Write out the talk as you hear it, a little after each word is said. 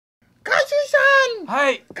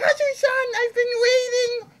Hi. Kazu-san, I've been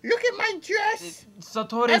waiting. Look at my dress.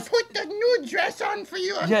 Satori. I put the new dress on for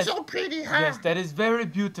you. I'm so pretty, huh? Yes, that is very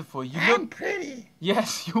beautiful. I'm pretty.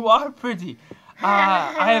 Yes, you are pretty.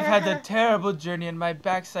 I have had a terrible journey and my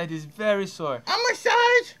backside is very sore. A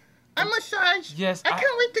massage. A massage. Yes. I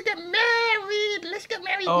can't wait to get married. Let's get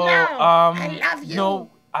married now. I love you.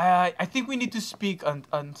 No, I think we need to speak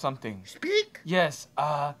on something. Speak? Yes.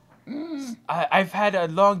 I've had a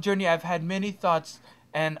long journey. I've had many thoughts,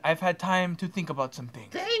 and I've had time to think about some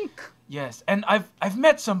things. Think. Yes, and I've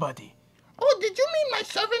met somebody. Oh, did you meet my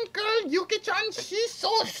servant girl, Yuki-chan? She's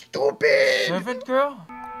so stupid. Servant girl?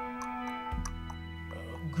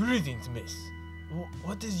 Greetings, miss.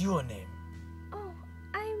 What is your name? Oh,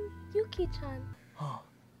 I'm Yuki-chan.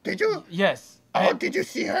 Did you? Yes. Oh, did you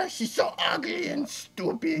see her? She's so ugly and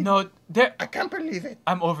stupid. No, there. I can't believe it.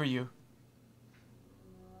 I'm over you.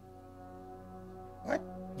 What?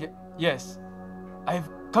 Yes. I've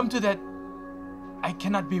come to that. I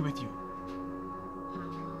cannot be with you.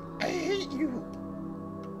 I hate you.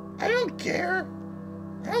 I don't care.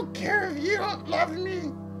 I don't care if you don't love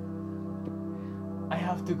me. I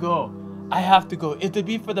have to go. I have to go. It'll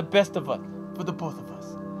be for the best of us. For the both of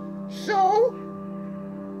us. So?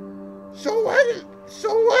 So what?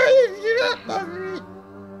 So what if you don't love me?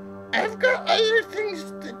 I've got other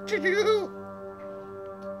things to do.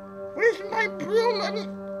 Where's my broom?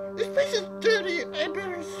 This place is dirty. I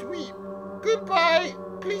better sweep. Goodbye.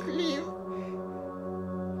 Please leave.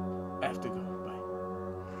 I have to go. Bye.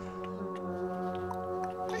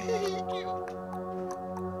 I hate you.